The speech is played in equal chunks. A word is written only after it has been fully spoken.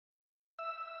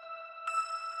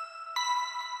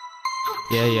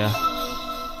Yeah.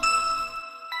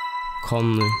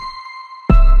 Conlan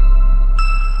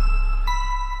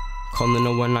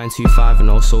 01925 and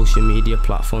all social media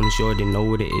platforms, you already know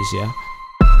what it is, yeah?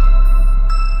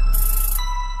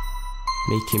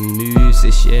 Making moves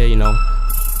this year, you know.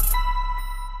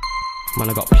 Man,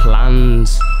 I got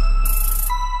plans.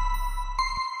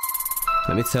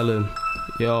 Let me tell him,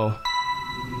 yo.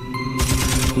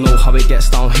 Know how it gets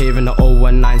down here in the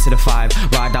 019 to the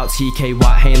 5. Ride out TK,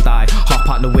 white hay and die. Hop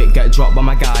out the whip, get dropped by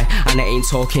my guy. And I ain't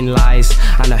talking lies.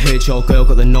 And I heard your girl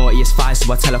got the naughtiest five,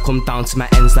 so I tell her come down to my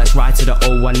ends. Let's ride to the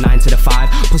 019 to the 5.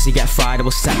 Pussy get fried, I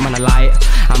will set man alight.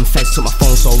 I'm feds took my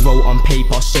phone, so wrote on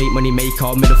paper. Straight money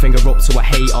maker, middle finger up to a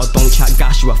hater. Don't chat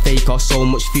gas, you a faker. So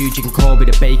much food you can call me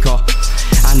the baker.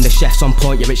 And the chef's on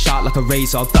point, yeah, it's sharp like a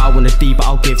razor. Down on the D, but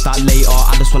I'll give that later.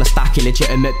 I just wanna stack in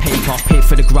legitimate paper. Pay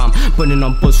for the gram, burning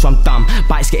on buzz from damn.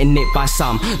 Bites getting nipped by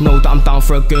Sam. Know that I'm down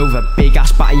for a girl with a big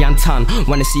ass batty and tan.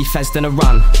 When I see Fez, then I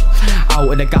ran out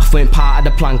of the gaff, went part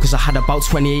of the plan, cause I had about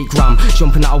 28 gram.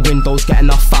 Jumping out of windows, getting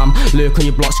off fam. Lurk on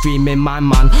your block, screaming my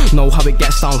man. Know how it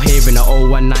gets down here in the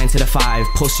 019 to the 5.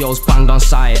 Pussy holes banged on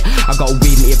sight. I got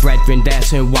weed with your brethren, there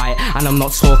turn white. And I'm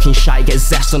not talking shy, get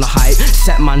zest on the hype.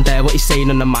 Set man there, what you saying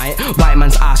on the mic? White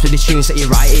man's ass with the tunes that you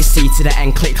write. It's C to the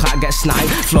end, click clack, get sniped.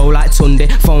 Flow like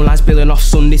Tunde, phone lines billing off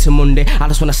Sunday to Monday. I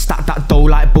just wanna stack that dough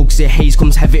like Bugsy. Haze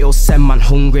comes heavy, it'll send man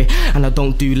hungry. And I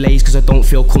don't do lays cause I don't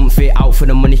feel comfy. Out for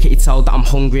the money, can you tell that I'm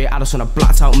hungry? I just want a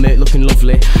blacked out mate looking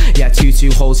lovely. Yeah, two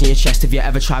holes in your chest if you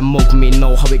ever try mug me.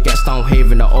 Know how it gets down here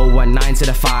in the 019 to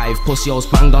the 5. Pussy holes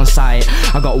banged on sight.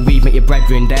 I got weed, make your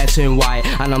brethren there turn white.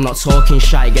 And I'm not talking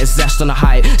shy, get zest on the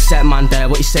hype. Set man there,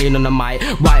 what you saying on the mic?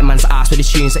 White man's ass with the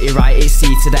tunes that you write. It's C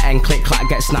to the end, click clack,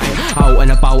 get sniped. Out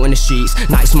and about in the streets,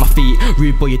 nights on my feet.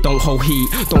 Rude boy, you don't hold heat.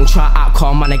 Don't try act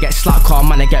calm, man, I get slapped calm,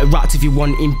 man, I get wrapped if you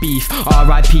want in beef.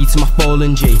 R.I.P. to my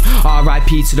fallen G.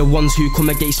 R.I.P. to the ones who come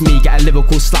against me. Get a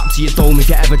lyrical slap to your dome if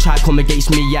you ever try come against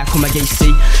me. Yeah, come against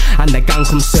C. And the gang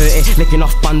come 30, licking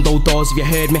off bando doors if you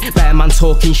heard me. Better man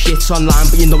talking shit online,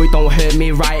 but you know it don't hurt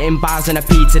me. Writing bars and a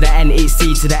P to the N, it's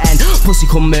C to the N. Pussy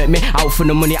come murk me, out for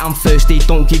the money, I'm thirsty.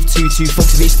 Don't give two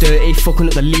fucks if it's dirty. Fucking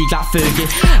up the league like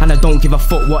Fergie. And I don't give a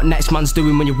fuck what next man's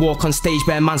doing. When you walk on stage,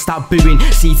 better man start booing.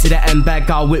 C to the N, bear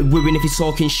gal with wooing. If you're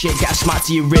talking shit, get a smack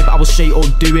to your rib, I will straight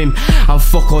up do him. And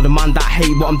fuck all the man that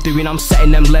hate what I'm doing. I'm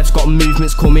setting them levs, got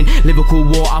movements coming. Liverpool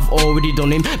war, I've already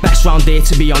done him. Best round here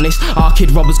to be honest. Our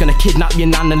kid Robber's gonna kidnap your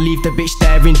nan and leave the bitch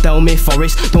there in Delmere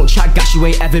Forest. Don't chat gas, you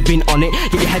ain't ever been on it.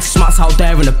 Get your head smacked out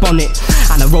there in a bonnet.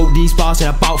 And I wrote these bars in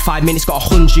about 5 minutes. Got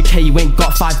 100k, you ain't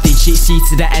got 5 digits. C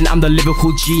to the N, I'm the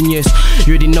lyrical genius.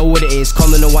 You already know what it is.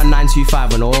 Conlan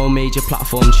 01925 on all major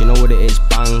platforms, you know what it is.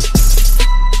 Bang.